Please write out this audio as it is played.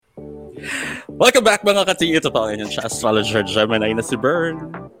Welcome back mga kati. Ito po ang siya astrologer Gemini na si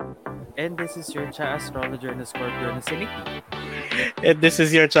Bern. And this is your Cha-Astrologer na Scorpio na si Nikki. And this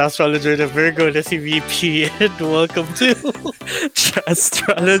is your Cha-Astrologer na Virgo na si VP. And welcome to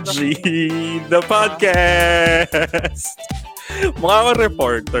Cha-Astrology, the podcast. Mga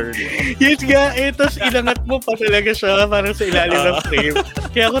reporter. Yun nga, tapos ilangat mo pa talaga siya parang sa ilalim ng frame.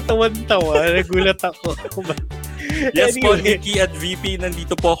 Kaya ako tawan-tawa, nagulat ako. Yes po, Nikki at VP,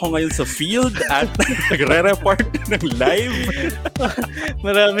 nandito po ako ngayon sa field at nagre-report ng live.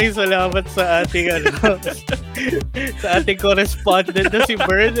 Maraming salamat sa ating sa ating correspondent na si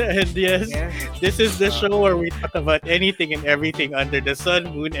Bern. And yes, this is the show where we talk about anything and everything under the sun,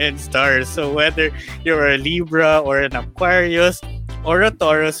 moon, and stars. So whether you're a Libra or an Aquarius or a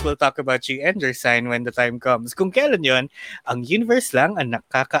Taurus, we'll talk about you and your sign when the time comes. Kung kailan yon, ang universe lang ang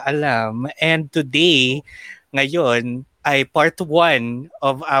nakakaalam. And today, ngayon, ay part 1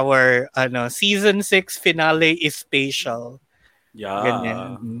 of our season 6 finale is spatial. Yeah.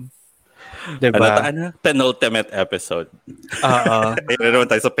 Ganyan. Diba? Penultimate episode. Ito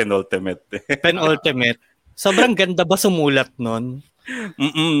naman tayo sa penultimate. Penultimate. Sobrang ganda ba sumulat nun?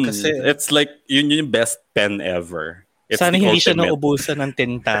 Kasi it's like, yun yung best pen ever. It's sana hindi siya naubusan ng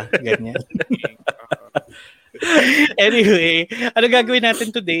tinta. Ganyan. Anyway, ano gagawin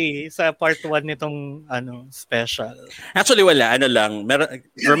natin today sa part 1 nitong special? Actually, wala.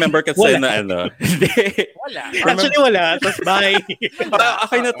 Remember kasi na Wala. Actually, wala. Tapos, bye.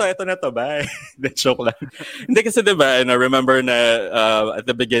 Okay na to. Ito na to. Bye. Joke lang. Hindi kasi diba, remember na at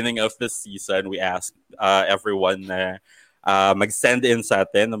the beginning of the season, we asked everyone na mag-send in sa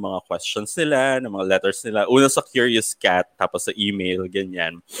atin ng mga questions nila, ng mga letters nila. Una sa Curious Cat, tapos sa email,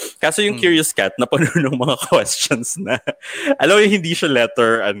 ganyan. Kaso yung Curious Cat, napuno ng mga questions na, alam mo, hindi siya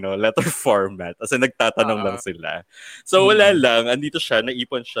letter format. Kasi nagtatanong lang sila. So wala lang, andito siya,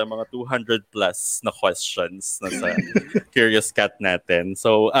 naipon siya mga 200 plus na questions na sa Curious Cat natin.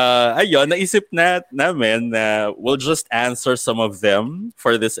 So, ayun, naisip namin na we'll just answer some of them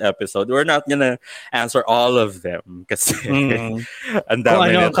for this episode. We're not gonna answer all of them kasi ang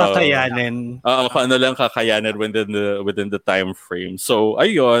dami nito. Kakayanin. Kung ano lang kakayanin within the time frame. So,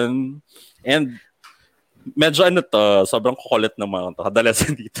 ayun. And medyo sobrang kukulit ng mga to.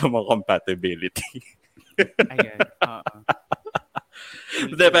 Kadalasan dito mga compatibility. Ayan.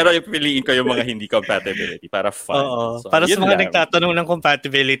 Pero piliin ko yung mga hindi compatibility para fun. So, para sa mga nagtatanong ng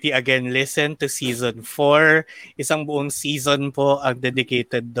compatibility, again, listen to season 4. Isang buong season po ang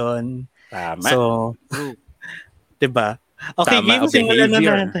dedicated doon. Tama. So, diba? Okay, game, simulan na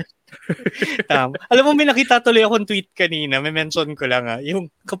natin. Alam mo, may nakita tuloy akong tweet kanina, may mention ko lang yung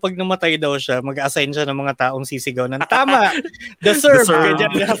kapag namatay daw siya, mag-assign siya ng mga taong sisigaw ng tama, deserve.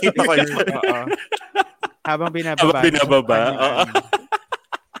 Nakita ko yun. Habang binababa.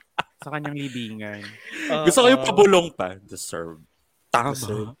 Sa kanyang libingan. Gusto ko yung pabulong pa, deserve.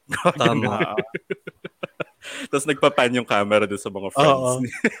 Tama. Tapos nagpapan yung camera doon sa mga friends.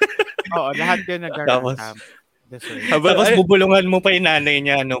 Oo, lahat yun nagkakaroon. Tapos bubulungan mo pa yung nanay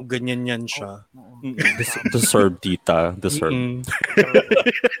niya, ganyan yan siya. Deserve, tita. Deserve.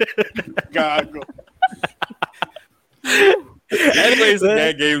 Gago. Anyways,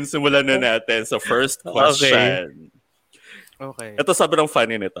 game, simulan na natin sa first question. Okay. Ito sobrang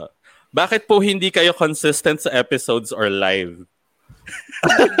funny nito. Bakit po hindi kayo consistent sa episodes or live?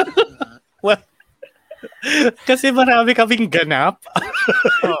 What? Kasi marami kaming ganap.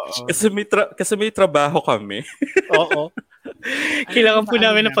 Kasi may trabaho kami. Oo. Kailangan po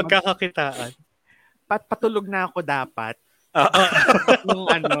namin ng pagkakakitaan. Patulog na ako dapat.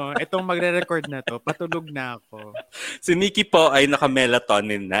 Itong magre-record na to, patulog na ako. Si Nikki po ay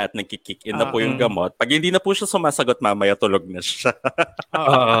naka-melatonin na at nagkikick in na po yung gamot. Pag hindi na po siya sumasagot, mamaya tulog na siya.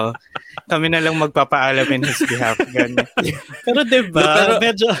 Oo. Kami na lang magpapaalam in his behalf. Pero diba,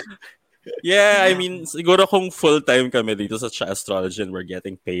 medyo... Yeah, I mean, siguro kung full-time kami dito sa Cha-Astrology and we're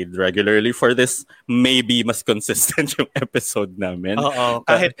getting paid regularly for this, maybe mas consistent yung episode namin. Oo,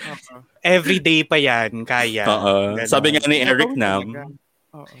 kahit everyday pa yan, kaya. Sabi nga ni Eric Nam,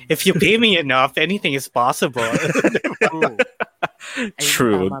 if you pay me enough, anything is possible.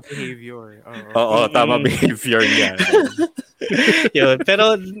 True. Tama behavior. Tama behavior yan. Yun.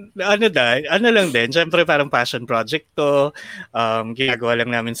 Pero ano lang din, syempre parang passion project to. Ginagawa lang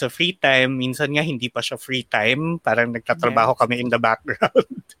namin sa free time. Minsan nga hindi pa siya free time. Parang nagtatrabaho kami in the background.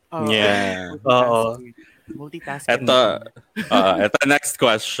 Yeah. Oo. Multitasking. Ito next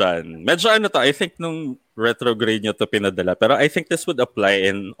question. Medyo I think nung retrograde nyo to pinadala, pero I think this would apply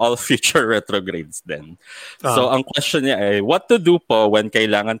in all future retrogrades din. So ang question niya ay, what to do po when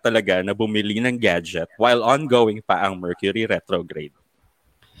kailangan talaga na bumili ng gadget while ongoing pa ang Mercury retrograde?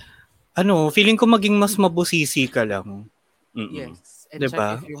 feeling ko maging mas mabusisi ka lang. Mm-mm. Yes. And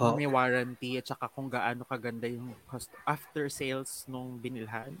Diba? check if yung may warranty at saka kung gaano kaganda yung after sales nung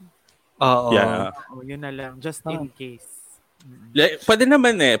binilhan. Oo. Yeah. Yun na lang. Just in case. Pwede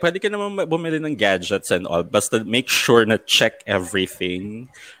naman Pwede ka naman bumili ng gadgets and all. Basta make sure na check everything.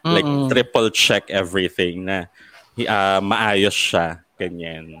 Like, triple check everything na maayos siya.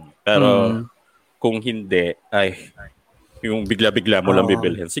 Ganyan. Pero, kung hindi, yung bigla-bigla mo lang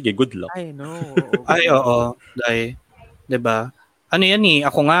bibilhin. Sige, good luck. I know. Oo. Diba? Ano yan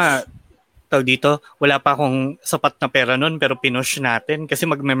ako nga, tawag dito, wala pa akong sapat na pera nun, pero pinush natin kasi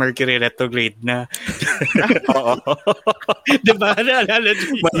mag-Mercury retrograde na. Oo. Diba? Naalala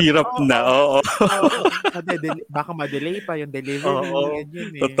niyo? Mahirap na, oo. Baka ma-delay pa yung delivery. Oo.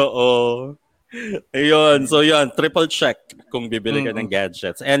 Totoo. Ayun. So, yun. Triple check kung bibili ka ng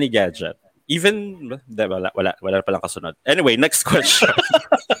gadgets. Any gadget. Even, wala palang kasunod. Anyway, next question.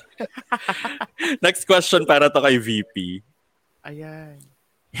 Next question para to kay VP. Ayan.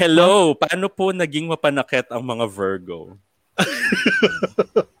 Hello, paano po naging mapanakit ang mga Virgo?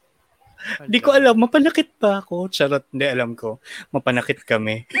 Hindi ko alam, mapanakit ba ako? Charot, hindi alam ko. Mapanakit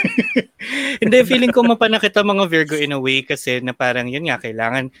kami. Hindi, feeling ko mapanakit ang mga Virgo in a way kasi na parang yun nga,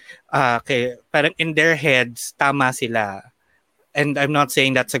 kailangan, parang in their heads, tama sila. And I'm not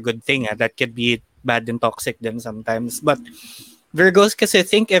saying that's a good thing. That could be bad and toxic then sometimes. But Virgos kasi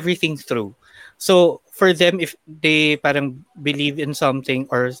think everything through. So, for them, if they parang believe in something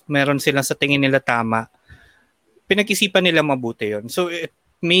or meron silang sa tingin nila tama, pinag-isipan nila mabuti yun. So, it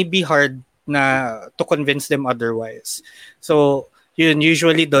may be hard na to convince them otherwise. So, yun,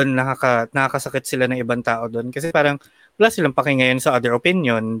 usually doon nakakasakit sila ng ibang tao doon. Kasi parang wala silang pakingayon sa other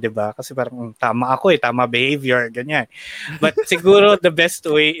opinion, di ba? Kasi parang tama ako tama behavior, ganyan. But siguro the best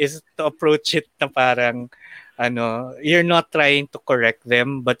way is to approach it na parang you're not trying to correct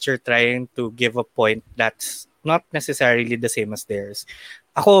them, but you're trying to give a point that's not necessarily the same as theirs.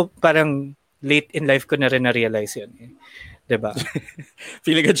 Ako, parang late in life ko na rin na-realize yun. Diba?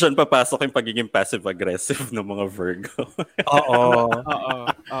 Feeling ka dyan papasok yung pagiging passive-aggressive ng mga Virgo. Oo.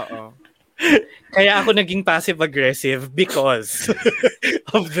 Kaya ako naging passive-aggressive because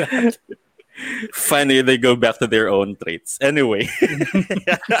of that. Funny, they go back to their own traits. Anyway.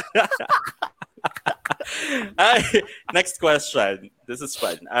 Next question. This is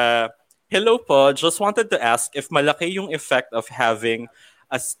fun. Hello po. Just wanted to ask if malaki yung effect of having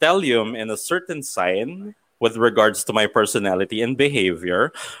a stellium in a certain sign with regards to my personality and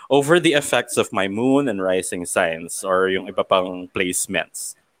behavior over the effects of my moon and rising signs or yung iba pang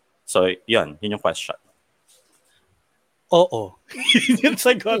placements. So, yun yung question. Oo. Yung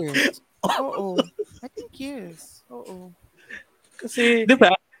sagot. Yes. Oo. I think yes. Oo. Kasi,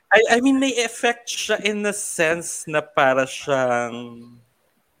 diba? I mean, may effect siya in the sense na para siyang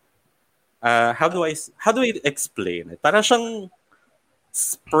how do I explain it? Para siyang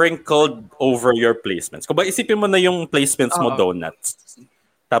sprinkled over your placements. Kung ba isipin mo na yung placements mo donuts.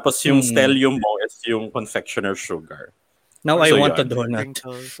 Tapos yung stellium mo is yung confectioner sugar. Now I want a donut.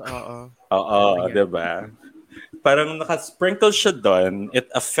 Oo, diba? Parang naka-sprinkle siya doon, it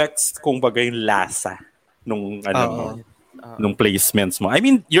affects kung bagay yung lasa nung nung placements mo. I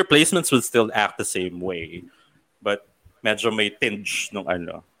mean, your placements will still act the same way. But medyo may tinge nung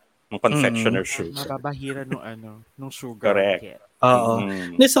nung confectioner sugar. Mababahira nung sugar. Correct. Oo.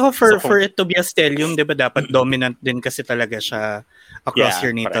 So for it to be a stellium, 'di ba dapat dominant din kasi talaga siya across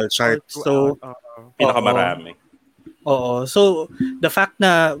your natal chart. So pinakamarami. Oo. So the fact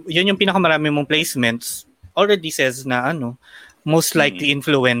na 'yun yung pinakamarami mong placements already says na most likely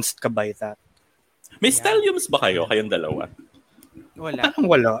influenced ka by that. May stelliums ba kayong dalawa? Wala. Parang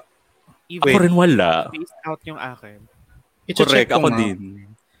wala. Ako rin wala. Based out yung akin. Correct, ako din.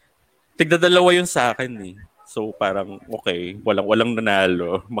 Tigdadalawa yun sa akin eh. So parang okay, walang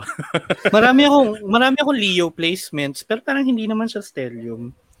nanalo. marami akong Leo placements, pero parang hindi naman siya stellium.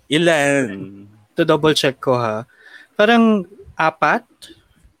 Ilan? To double check ko ha. Parang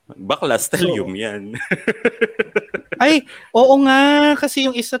 4. Bakla stellium yan. Ay, oo nga kasi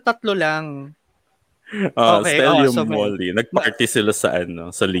yung isa 3 lang. Okay, stellium Molly. Nagparty sila sa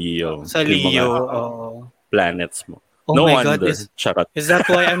sa Leo. Sa Leo, planets mo. Oh no my wonder. God, is that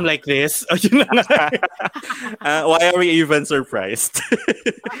why I'm like this? Why are we even surprised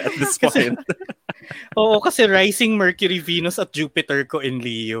at this point? Kasi rising Mercury, Venus at Jupiter ko in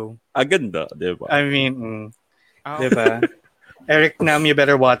Leo. Ganda, di ba? I mean, di ba? Eric Nam, you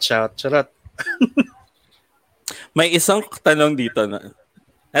better watch out. Charot. May isang tanong dito na,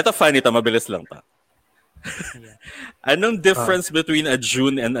 eto funny to, mabilis lang ta. Anong difference between a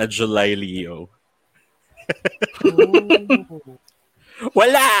June and a July Leo?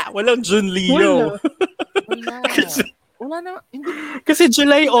 Walang June Leo. Wala. Wala na. Hindi. Kasi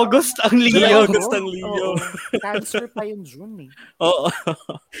July, August ang July, Leo. August ang Leo. Cancer pa yung June eh. Oo.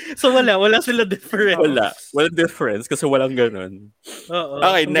 So wala sila different. Walang difference kasi walang ganun. Oo.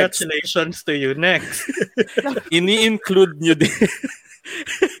 Okay, Congratulations to you. Next. Ini-include nyo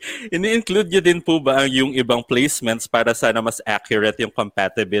din po ba yung ibang placements para sana mas accurate yung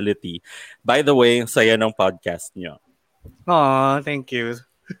compatibility? By the way, saya ng podcast nyo. Thank you.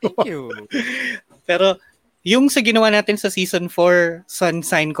 Thank you. Pero yung sa ginawa natin sa season 4, sun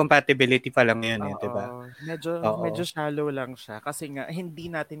sign compatibility pa lang yun, di ba? Medyo shallow lang siya. Kasi nga,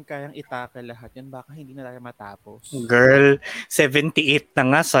 hindi natin kayang itake lahat yan. Baka hindi na tayo matapos. Girl, 78 na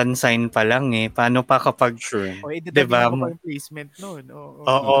nga, sun sign pa lang eh. Paano pa kapag, diba? Mo pa yung placement nun.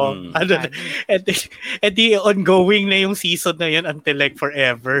 Oo. Edi ongoing na yung season na yun until like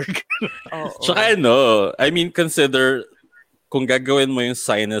forever. Tsaka I mean, consider kung gagawin mo yung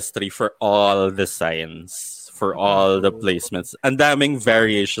Sinus 3 for all the signs, for all the placements, ang daming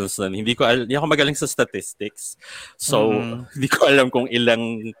variations nun. Hindi ako magaling sa statistics. So, hindi ko alam kung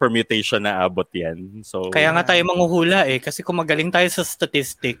ilang permutation na abot yan. So, kaya nga tayo manghuhula eh. Kasi kung magaling tayo sa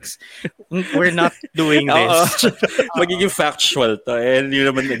statistics, we're not doing this. Magiging factual to. And yun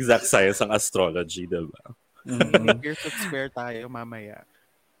naman exact science ang astrology, diba? Years of square tayo mamaya.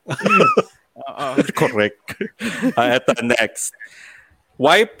 Correct. Ito, next.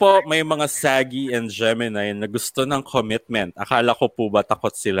 Why po may mga Saggy and Gemini na gusto ng commitment? Akala ko po ba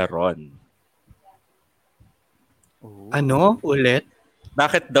takot sila ron? Ano? Ulit?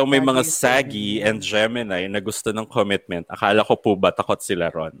 Bakit daw may mga Saggy and Gemini na gusto ng commitment? Akala ko po ba takot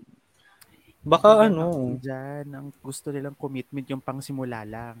sila ron? Baka Diyan, ang gusto nilang commitment yung pangsimula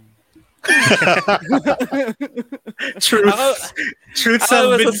lang. Truth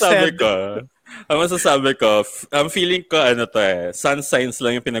have been said. Ang masasabi ko, feeling ko sun signs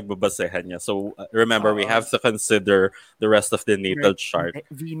lang yung pinagbabasehan niya. So remember, we have to consider the rest of the natal chart.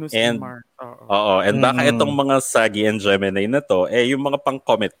 Venus and Mars. And baka itong mga Saggy and Gemini na to, yung mga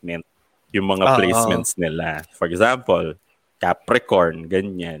pang-commitment, yung mga placements nila. For example, Capricorn,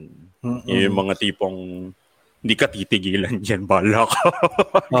 ganyan. Yung mga tipong hindi ka titigilan dyan, bala ka.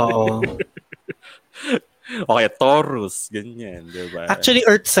 Oo. Okay, Taurus, ganyan, diba? Actually,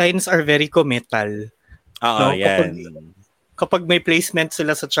 earth signs are very committal. Yan. Kapag may placement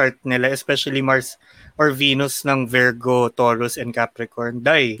sila sa chart nila, especially Mars or Venus ng Virgo, Taurus, and Capricorn,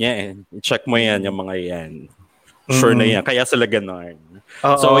 Yeah, check mo yan, yung mga yan. Sure na yan. Kaya sila ganon.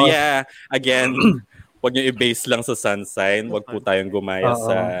 So again, huwag nyo i-base lang sa sun sign. Huwag po tayong gumaya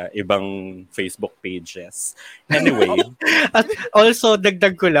sa ibang Facebook pages. Anyway. At also,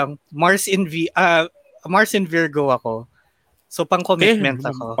 dagdag ko lang, Mars in Virgo ako. So, pang-commitment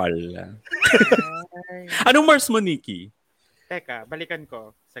ako. Pala. Anong Mars mo, Nikki? Teka, balikan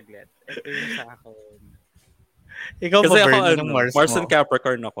ko saglit. Ito yung sa akin. Ikaw kasi ba, ako, ng Mars Mars mo? and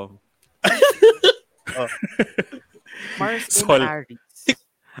Capricorn ako. Mars in Aries.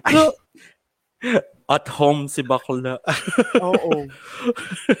 At home si bakla. Oo.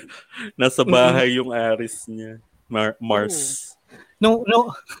 Nasa bahay yung Aries niya. Mars. No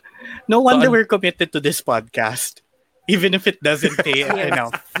wonder we're committed to this podcast. Even if it doesn't pay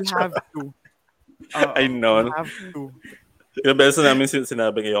enough. We have to. I know. We have to. Yung beses namin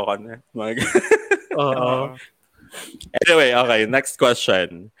sinabi ngayon ka na. Anyway, okay. Next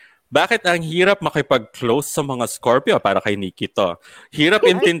question. Bakit ang hirap makipag-close sa mga Scorpio? Para kay Nikki to. Hirap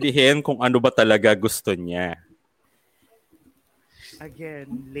intindihin kung ano ba talaga gusto niya.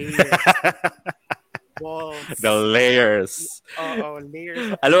 Again, layers. Balls. The layers.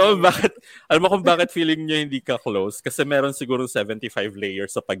 Layers. Alam mo kung bakit feeling niyo hindi ka close? Kasi meron siguro 75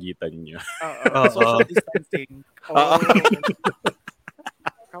 layers sa pagitan niyo. Social distancing.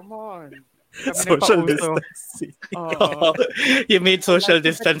 Come on. Social distancing. You made social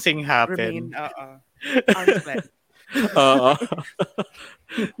distancing happen.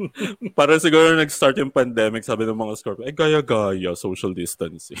 Para siguro nag-start yung pandemic, sabi ng mga Scorpio, gaya-gaya, social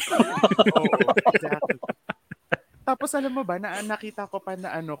distancing. Exactly. Tapos alam mo ba, nakita ko pa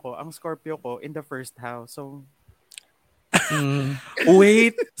na ang Scorpio ko in the first house. So,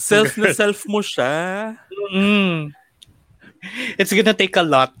 wait, self na self mo siya? It's gonna take a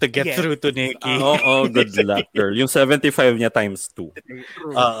lot to get through to Nikki. Good luck, girl. Yung 75 niya times 2.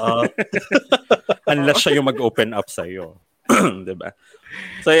 Unless siya yung mag-open up sa'yo. Diba?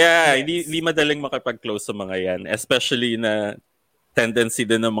 So hindi madaling makipag-close sa mga yan. Especially na tendency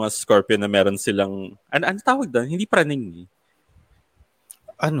din ng mga Scorpio na meron silang, ano tawag doon? Hindi praning.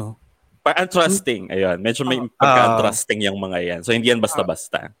 Ano? Untrusting. Ayun. Medyo may pagka-untrusting yung mga yan. So hindi yan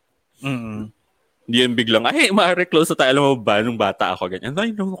basta-basta. Hindi yun biglang, ay, maaari close na tayo. Alam mo ba, nung bata ako, ganyan.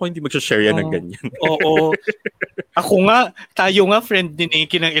 Ay, no, ako hindi mag-share yan ng ganyan. Oo. Ako nga, tayo nga, friend ni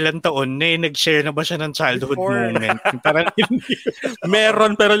Nikki ng ilang taon na nag-share na ba siya ng childhood moment? Parang hindi.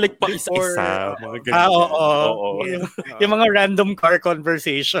 Meron, pero like pa isa-isa. Mga ganyan. Oo. Yung mga random car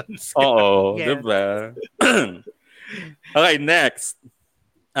conversations. Oo, Yes. diba? Okay, next.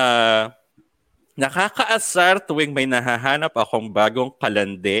 Nakakaasar tuwing may nahahanap akong bagong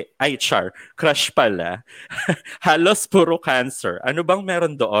kalande. Ay, crush pala. Halos puro Cancer. Ano bang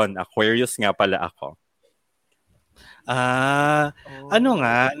meron doon? Aquarius nga pala ako. Ano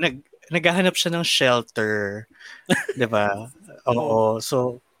nga, naghahanap siya ng shelter. Diba? Oo.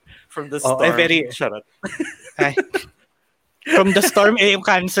 So, From the storm. Charot. Ay, from the storm, yung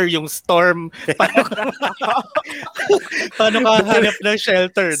Cancer, yung storm. Paano ka hanap ng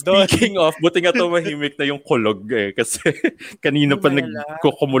shelter doon? Speaking of, buti nga tumahimik na yung kulog kasi kanina pa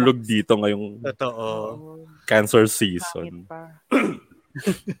nagkukumulog dito ngayong Totoo. Cancer season.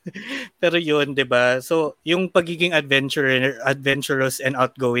 Pero yun, 'di ba? So, yung pagiging adventurous and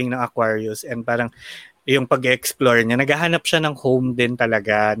outgoing ng Aquarius and parang yung pag-explore niya, naghahanap siya ng home din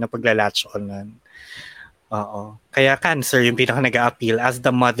talaga na pagla-latch on. Oo. Kaya Cancer yung pinaka nag-a-appeal as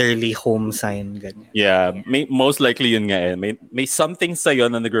the motherly home sign. Ganyan. Yeah, most likely yun nga eh. May something sa'yo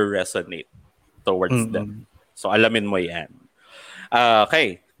na nag-resonate towards them. So alamin mo yan.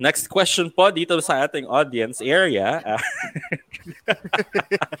 Okay, next question po dito sa ating audience area.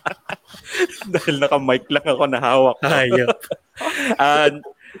 Dahil naka-mic lang ako na hawak ko. Ayop.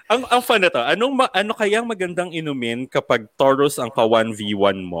 Ang fun na to, ano kayang magandang inumin kapag Taurus ang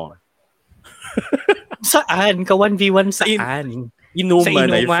ka-1v1 mo? Saan? Ka 1v1 saan? Inuman,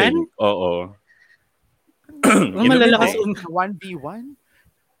 sa I think. Oo. Malalakas 1v1?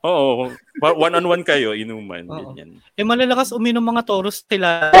 Oo. One-on-one kayo, inuman. Ganyan. Malalakas uminom mga Taurus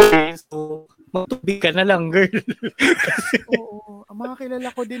sila. So, magtubig ka na lang, girl. Oo. Ang mga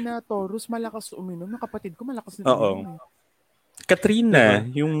kilala ko din na Taurus, malakas uminom. Yung kapatid ko, malakas na uminom. Katrina,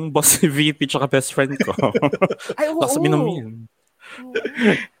 yung boss ni VP tsaka best friend ko. Ay, oo. Tapos uminom yun.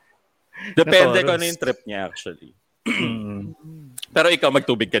 Depende kung ano yung trip niya actually. Pero ikaw,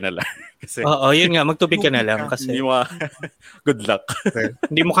 magtubig ka na lang. Kasi, oo, yun nga, magtubig ka na lang. Kasi hindi mo, good luck.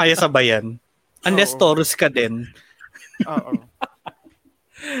 Hindi mo kaya sabayan. Unless Taurus ka din. Oo.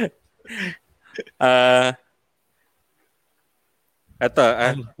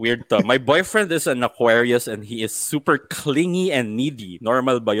 Weird to. My boyfriend is an Aquarius and he is super clingy and needy.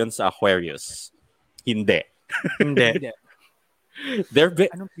 Normal ba yun sa Aquarius? Hindi. Hindi.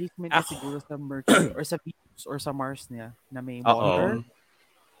 Anong placement niya siguro sa Mercury or sa Venus or sa Mars niya na may water?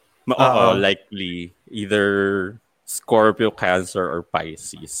 Oo, likely. Either Scorpio, Cancer, or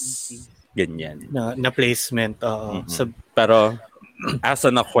Pisces. Ganyan. Na placement, oo. Pero as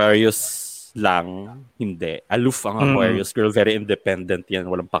an Aquarius lang, hindi. Aloof ang Aquarius. Girl, very independent yan.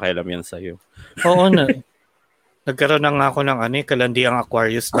 Walang pakialam yan sa'yo. Oo na. Nagkaroon na nga ako ng kalandi ang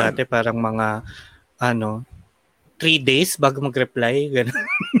Aquarius dati. Parang mga 3 days bago mag-reply. Ganun.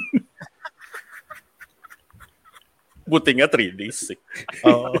 Buti nga 3 days.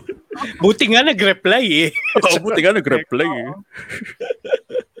 Oo. Buti nga nag-reply eh. Oo, buti nga nag-reply eh.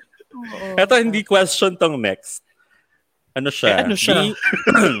 Ito, hindi question tong next. Ano siya?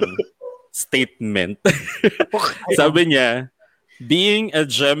 Statement. Sabi niya, being a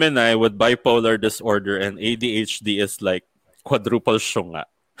Gemini with bipolar disorder and ADHD is like quadruple syunga.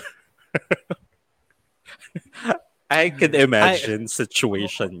 I can imagine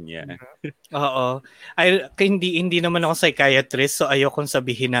situation niya. Oo. Hindi naman ako psychiatrist, so ayokong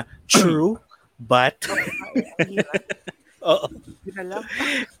sabihin na true, but oo.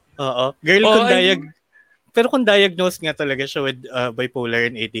 Girl, pero kung diagnosed nga talaga siya with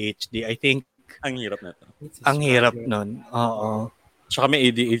bipolar and ADHD, I think ang hirap na to. Ang hirap nun. Oo. Tsaka may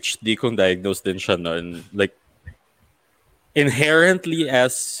ADHD kung diagnosed din siya nun. Like, inherently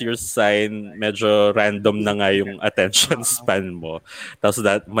as your sign, medyo random na nga yung attention span mo. Tapos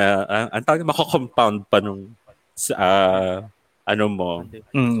ang tawag mako-compound pa nung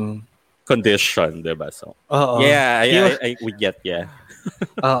condition, diba? So, we get,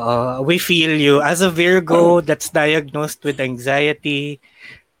 we feel you. As a Virgo that's diagnosed with anxiety,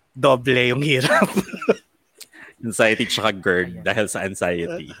 doble yung hirap. Anxiety tsaka GERD dahil sa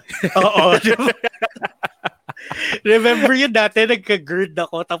anxiety. Oo. Remember yun dati, nagka-GERD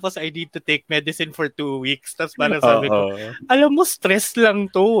ako, tapos I need to take medicine for 2 weeks. Tapos parang sabi ko, alam mo, stress lang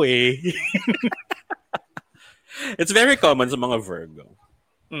to eh. It's very common sa mga Virgo.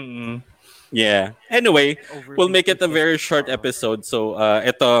 Mm-hmm. Yeah. Anyway, we'll make it a very short episode. So,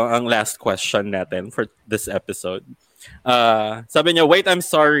 ito ang last question natin for this episode. Sabi niya, wait, I'm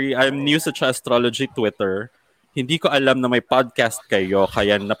sorry. I'm new sa astrology Twitter. Hindi ko alam na may podcast kayo,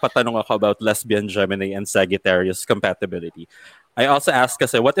 kaya napatanong ako about lesbian, Gemini, and Sagittarius compatibility. I also asked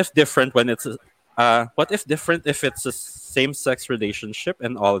kasi, what if different if it's a same-sex relationship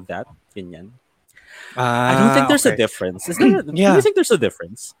and all that? Ganyan. I don't think there's a difference. Is there? Do you think there's a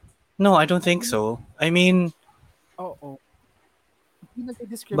difference? No, I don't think so. I mean, Oo. Hindi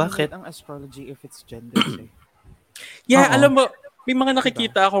nag-discriminate ang astrology if it's genders eh. Yeah, alam mo, may mga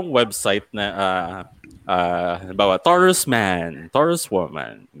nakikita akong website na halimbawa, Taurus man, Taurus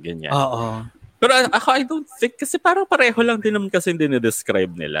woman, ganyan. Oo. Pero ako, I don't think, kasi parang pareho lang din naman kasi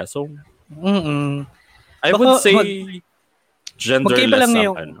dinidescribe nila. So, I would say genderless lang ang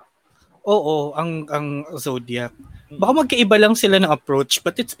yung, Oo, ang zodiac. Baka magkaiba lang sila ng approach,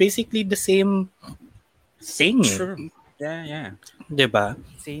 but it's basically the same thing. True. Yeah. 'Di ba?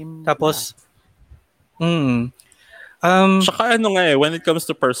 Same. Tapos, Tsaka when it comes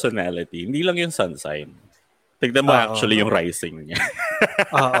to personality, hindi lang yung sun sign. Tignan mo actually yung rising niya.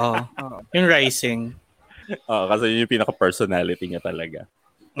 Oo. Yung rising. Kasi yun yung pinaka-personality niya talaga.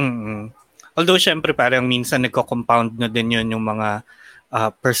 Although, syempre, parang minsan nagko-compound na din yun yung mga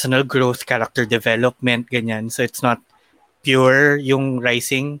personal growth, character development, ganyan. So, it's not pure yung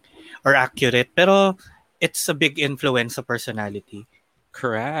rising or accurate. Pero, it's a big influence sa personality.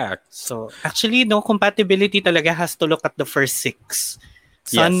 Correct. So, actually, no, compatibility talaga has to look at the first 6.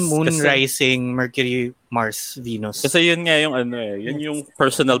 Sun, Moon, Rising, Mercury, Mars, Venus. Kasi yun nga yung yun yung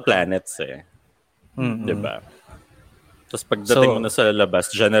personal planets eh. Diba? Tapos pagdating mo na sa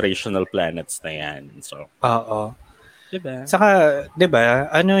labas, generational planets na yan. So, oo. Diba? Saka, diba,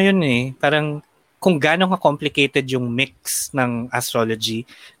 yun eh, parang kung gaano ka-complicated yung mix ng astrology,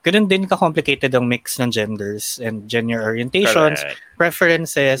 ganun din ka-complicated ang mix ng genders and gender orientations,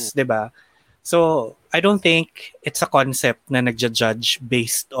 preferences, diba? So, I don't think it's a concept na nagja-judge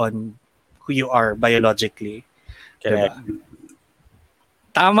based on who you are biologically. Correct.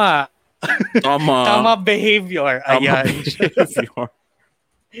 Diba? Tama behavior. Ayan. Behavior.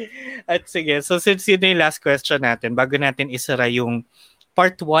 At sige, so since yun yung last question natin, bago natin isara yung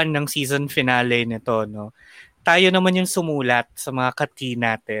part 1 ng season finale nito, no? Tayo naman yung sumulat sa mga kati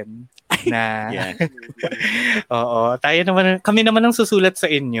natin na Oo, kami naman ang susulat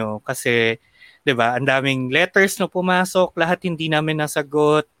sa inyo kasi 'di ba, ang daming letters na pumasok, lahat hindi namin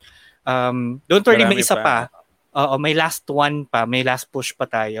nasagot. Don't worry, may isa pa. Oo, may last one pa, may last push pa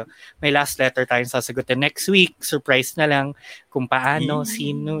tayo. May last letter tayong sasagutin next week. Surprise na lang kung paano,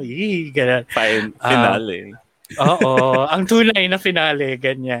 sino, ganun. Finale. Oo, ang tunay na finale,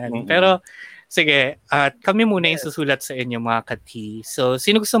 ganyan. Pero, sige, kami muna yung susulat sa inyo, mga kati. So,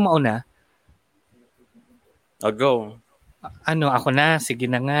 sino gusto mauna? I'll go. Ako na? Sige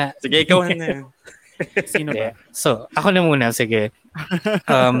na nga. Sige, ikaw na. Sino ba? So, ako na muna, sige.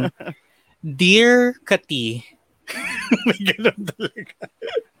 Dear Kati, may ganun talaga.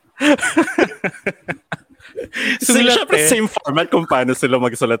 Siyempre, same format kung paano sila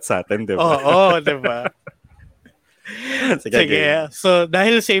magsulat sa atin, di ba? Oo, di ba? Sige. So,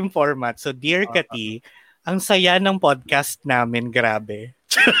 dahil same format, so Dear Kati, ang saya ng podcast namin, grabe.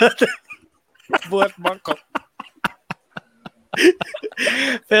 Buhat mo ko.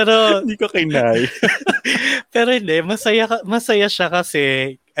 Pero hindi ko kinay. Pero hindi, masaya siya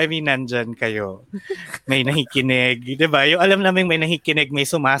kasi nandyan kayo. May nakikinig, 'di ba? Yung alam namin may nakikinig, may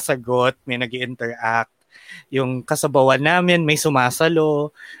sumasagot, may nag-interact. Yung kasabawan namin may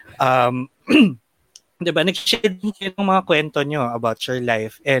sumasalo. 'Di ba? Nag-share din kayo ng mga kwento nyo about your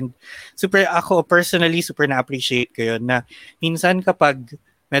life. And ako personally super na-appreciate ko yun na minsan kapag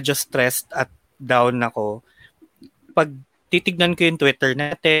medyo stressed at down ako, pag titignan ko yung Twitter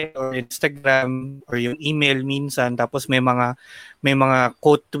natin or Instagram or yung email minsan, tapos may mga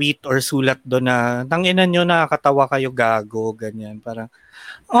quote tweet or sulat doon na tanginan nyo, nakakatawa kayo, gago, ganyan. Parang,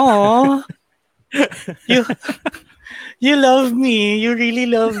 oh, you love me, you really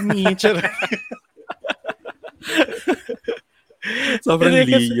love me. Sobrang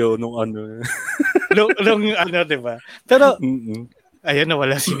Leo nung nung diba? Pero ayan,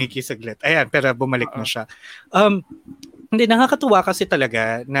 nawala si Nikki saglit. Ayan, pero bumalik na siya. Hindi, nakakatuwa kasi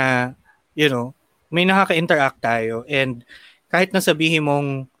talaga na, may nakaka-interact tayo and kahit nasabihin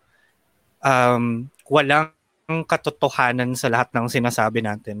mong walang katotohanan sa lahat ng sinasabi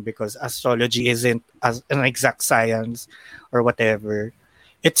natin because astrology isn't an exact science or whatever,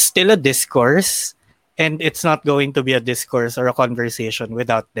 it's still a discourse and it's not going to be a discourse or a conversation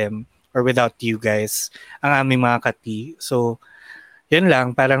without them or without you guys, ang aming mga kati. So, Yun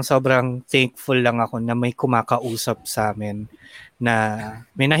lang, parang sobrang thankful lang ako na may kumakausap sa amin na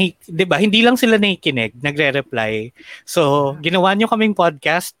may 'di ba? Hindi lang sila nakikinig, nagre-reply. So, ginawa niyo kaming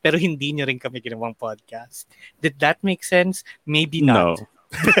podcast pero hindi niyo rin kami ginawang podcast. Did that make sense? Maybe No. not.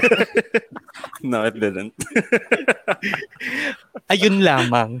 No, it didn't. Ayun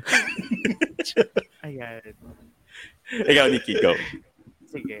lamang. Ayan. Ikaw, Nikki, go.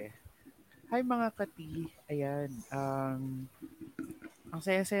 Sige. Hi mga kati. Ayan. Ang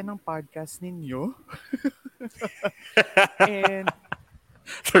saya-saya ng podcast ninyo. And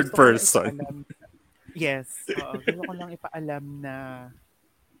Third gusto ko lang person. yes. Gusto ko lang ipaalam na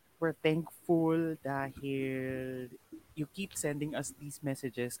we're thankful dahil you keep sending us these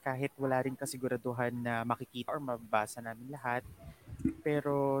messages kahit wala rin kasiguraduhan na makikita or mababasa namin lahat.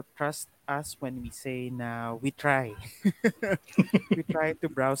 Pero trust us when we say na we try. We try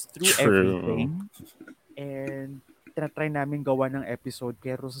to browse through everything. And tinatry namin gawa ng episode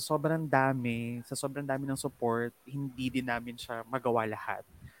pero sa sobrang dami ng support, hindi din namin siya magawa lahat.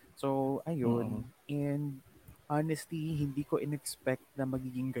 So, ayun. And honestly, hindi ko in-expect na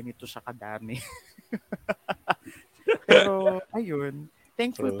magiging ganito siya kadami. Pero, ayun.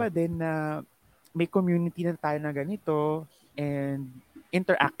 Thankful pa din na may community na tayo na ganito and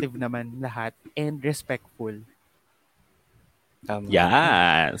interactive naman lahat and respectful.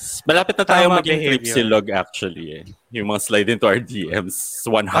 Yes. Malapit na tayo maging Tripsilog actually. Yung mga slide into our DMs,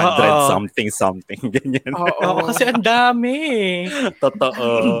 100 something, ganyan. Oo, kasi ang dami.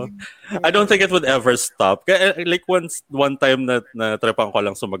 Totoo. I don't think it would ever stop. Like one time na tripan ko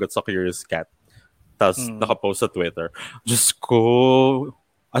lang sumagot sa Curious Cat. Tapos nakapost sa Twitter. Diyos ko,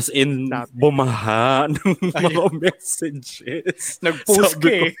 as in, bumaha ng mga messages. Nag-post ka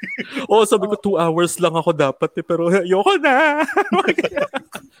eh. Sabi ko 2 hours lang ako dapat eh, pero ayoko na.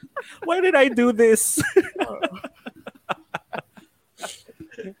 Why did I do this?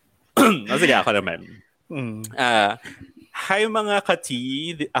 Sige, ako naman. Hi mga kati,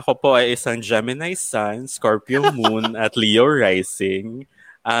 ako po ay isang Gemini Sun, Scorpio Moon, at Leo Rising.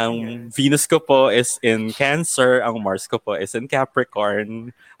 Ang Venus ko po is in Cancer, ang Mars ko po is in Capricorn,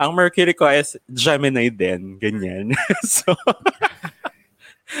 ang Mercury ko is Gemini din, ganyan. So,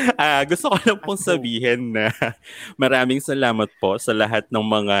 gusto ko lang pong sabihin na maraming salamat po sa lahat ng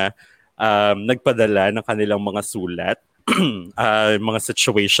mga nagpadala ng kanilang mga sulat, mga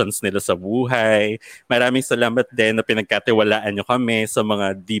situations nila sa buhay. Maraming salamat din na pinagkatiwalaan nyo kami sa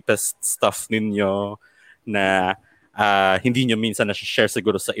mga deepest stuff ninyo na hindi nyo minsan na-share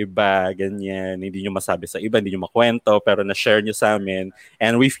siguro sa iba, ganyan. Hindi nyo masabi sa iba, hindi nyo makwento, pero na-share nyo sa amin.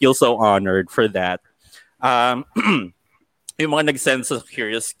 And we feel so honored for that. Yung mga nag-send sa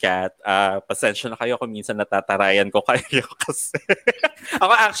Curious Cat, pasensya na kayo kung minsan natatarayan ko kayo kasi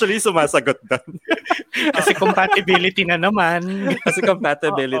ako actually sumasagot doon. Kasi compatibility na naman.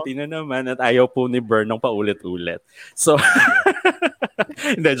 At ayaw po ni Bern ng paulit-ulit. So,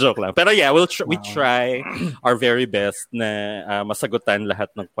 hindi, joke lang. Pero yeah, we try our very best na masagutan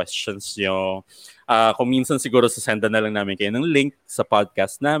lahat ng questions nyo. Kung minsan siguro sasenda na lang namin kayo ng link sa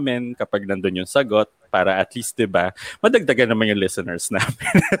podcast namin kapag nandun yung sagot para at least, diba, madagdagan naman yung listeners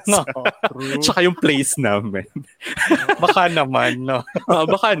namin. So, tsaka yung place namin. Baka naman, no?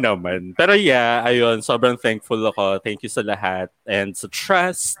 Baka naman. Pero yeah, ayun, sobrang thankful ako. Thank you sa lahat. And sa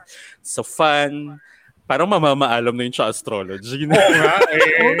trust, sa fun. Parang mamamaalam na yun sa astrology. Oo nga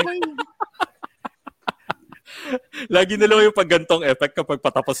eh. Lagi na lang yung paggantong effect kapag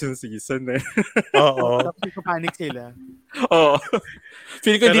patapos yung season eh. Oo. Tapos panic sila. Oo.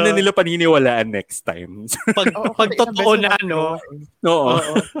 Feeling ko hindi na nila paniniwalaan next time. Pag totoo na, no? Oo.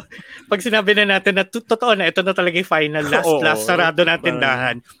 Pag sinabi na natin na totoo na, ito na talaga yung final, last sarado na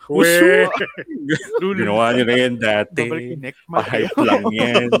tindahan. Ginawa nyo na yan dati. Pa-hype lang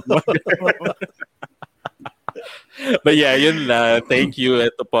yan. But yeah, yun lang. Thank you.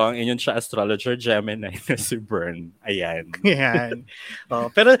 Ito po ang inyong siya astrologer Gemini na si Bern. Ayan. Yan.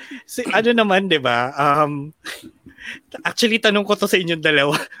 Pero ano naman, 'di ba? Actually tanong ko to sa inyong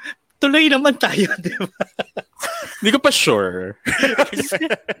dalawa. Tuloy naman tayo, 'di ba? Hindi ko pa sure.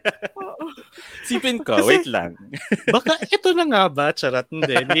 Sipin ko, wait lang. Baka ito na nga ba? Charot,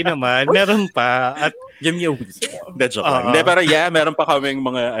 hindi naman. Meron pa. At give me a week. Joke lang. Hindi, pero yeah, meron pa kaming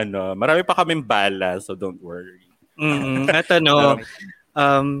mga marami pa kaming bala, so don't worry. At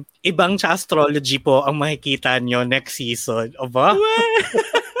ibang sa astrology po ang makikita nyo next season. Aba?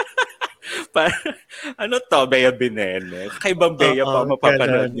 Ano to, Bea Binele? Kakaibang Bea pa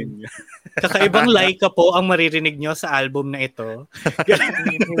mapapanood ninyo. Kakaibang Laika po ang maririnig nyo sa album na ito.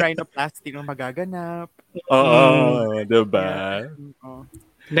 May rhinoplasty ang magaganap. Oo, diba?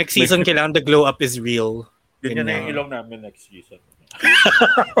 Next season, kailangan the glow up is real. Ganyan na yung ilong namin next season.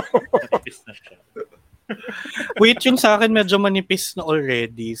 Manipis na siya. Wait, yung sa akin medyo manipis na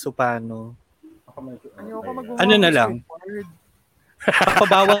already. So, paano? Ayoko mag-work. Ano na lang?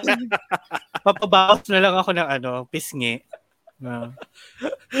 Papabawas na lang ako ng pisngi. Oo.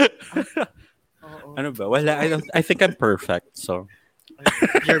 Ano ba? Wala. I think I'm perfect. So,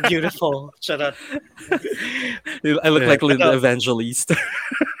 You're beautiful. Charot. I look like Linda Evangelista.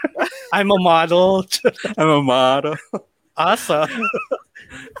 I'm a model. I'm a model. Awesome.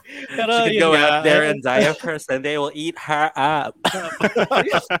 Pero She could yun go nga, out there and die of her, and they will eat her up.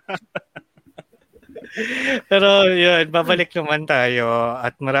 Pero yun, babalik naman tayo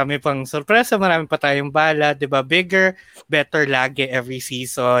at marami pang sorpresa, marami pa tayong bala, 'di ba? Bigger, better lagi every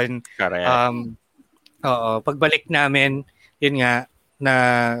season. Correct. Oo, pagbalik namin, yun nga na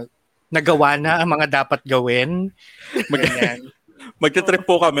nagawa na ang mga dapat gawin. Magte-trip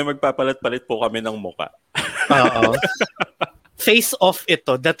po kami, magpapalit-palit po kami ng muka. Oo. Face off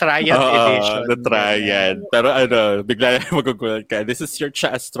ito, the triad edition. The triad. Pero bigla magugulat ka. This is your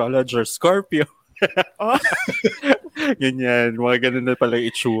astrologer, Scorpio. Ganyan. Mga ganun na pala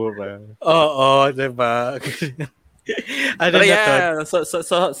itsura. Oo, diba? Pero yeah, so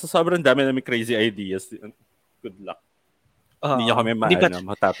sobrang dami namin crazy ideas. Good luck. Hindi nyo kami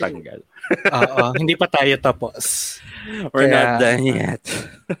matatanggal. Oo, hindi pa tayo tapos. We're not done yet.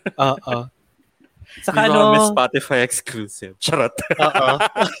 Oo. Saka kami Spotify exclusive. Charot. Oo.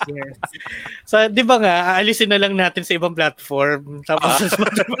 Yes. So, di ba nga, aalisin na lang natin sa ibang platform. Tapos sa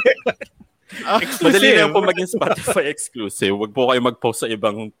Spotify. Madali lang po maging Spotify exclusive. Huwag po kayo mag-post sa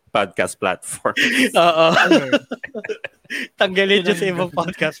ibang podcast platform. Oo. Tanggalin dyan sa ibang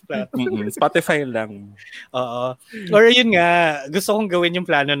podcast platform. Spotify lang. Oo. Or yun nga, gusto kong gawin yung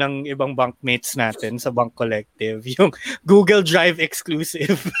plano ng ibang bunkmates natin sa Bunk Collective. Yung Google Drive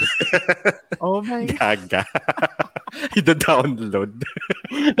exclusive. Oh my God. Gaga. Ida-download.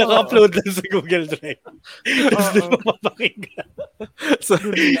 Naka-upload lang sa Google Drive. Tapos doon mapapakinggan. So,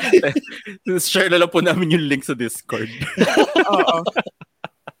 share na lang po namin yung link sa Discord. Oo.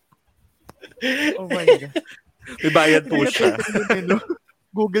 Oh my God. May bayad po siya.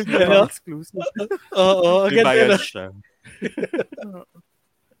 Google Drive exclusive. Oo, may bayad siya.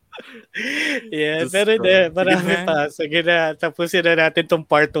 Yeah, pero marami pa. Sige na, tapusin na natin tong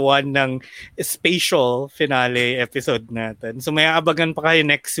part 1 ng special finale episode natin. So may abangan pa kayo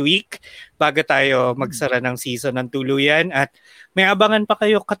next week bago tayo magsara ng season ng tuluyan at may abangan pa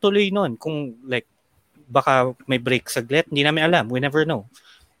kayo katuloy nun kung like baka may break saglit. Hindi namin alam. We never know.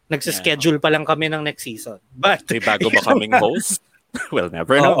 Nagsischedule pa lang kami ng next season. But may bago ba kaming host? We'll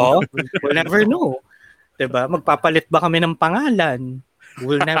never know. Oo, we'll never know. Diba? Magpapalit ba kami ng pangalan?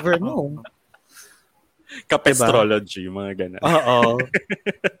 We'll never know. Kapestrology, diba? Mga ganun. Oo.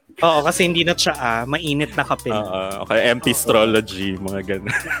 Oo, kasi hindi na siya mainit na kape. Okay, empty astrology, mga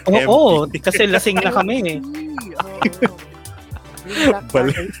ganun. Oo, kasi lasing na kami.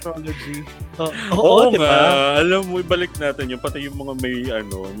 Black astrology. Oo, diba? Alam mo, ibalik natin yung pati yung mga may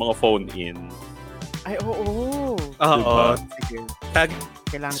mga phone-in. Ay, oo. Oo. Sige.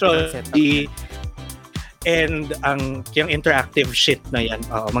 Kailangan astrology and yung interactive shit na yan.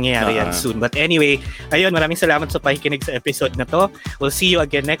 Mangyayari yan soon. But anyway, ayun, maraming salamat sa pakikinig sa episode na to. We'll see you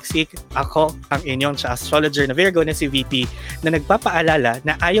again next week. Ako, ang inyong astrologer na Virgo na si VP na nagpapaalala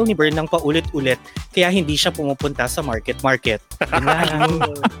na ayaw ni Bern ng paulit-ulit kaya hindi siya pumupunta sa market. Yun lang.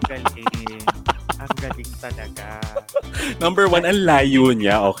 Galing. Ang galing talaga. Number 1, ang layo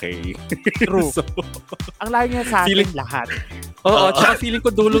niya, okay. True. So, ang layo niya sa atin lahat. Oo, tsaka feeling ko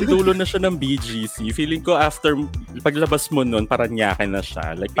dulong-dulo na siya ng BGC. Feeling ko after paglabas mo nun, parang nyakin na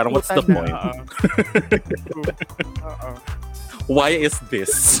siya. Like, parang what's the point? Why is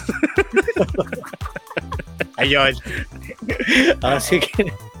this? Ayun. Sige.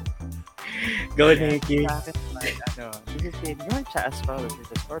 Go, Nikki. Bakit this is Kate. Yung siya astrologer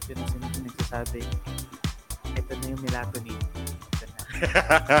sa Scorpio na nagsasabi, ito na yung melatonin.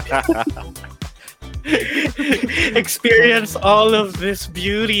 Experience all of this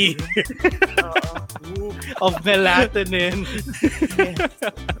beauty of melatonin.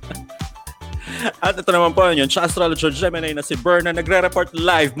 At ito naman po yun, siya astrologer Gemini na si Berna nagre-report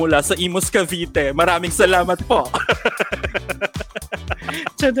live mula sa Imus, Cavite. Maraming salamat po.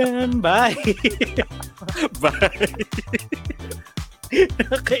 Tadaan, bye. Bye.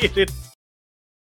 Nakairit.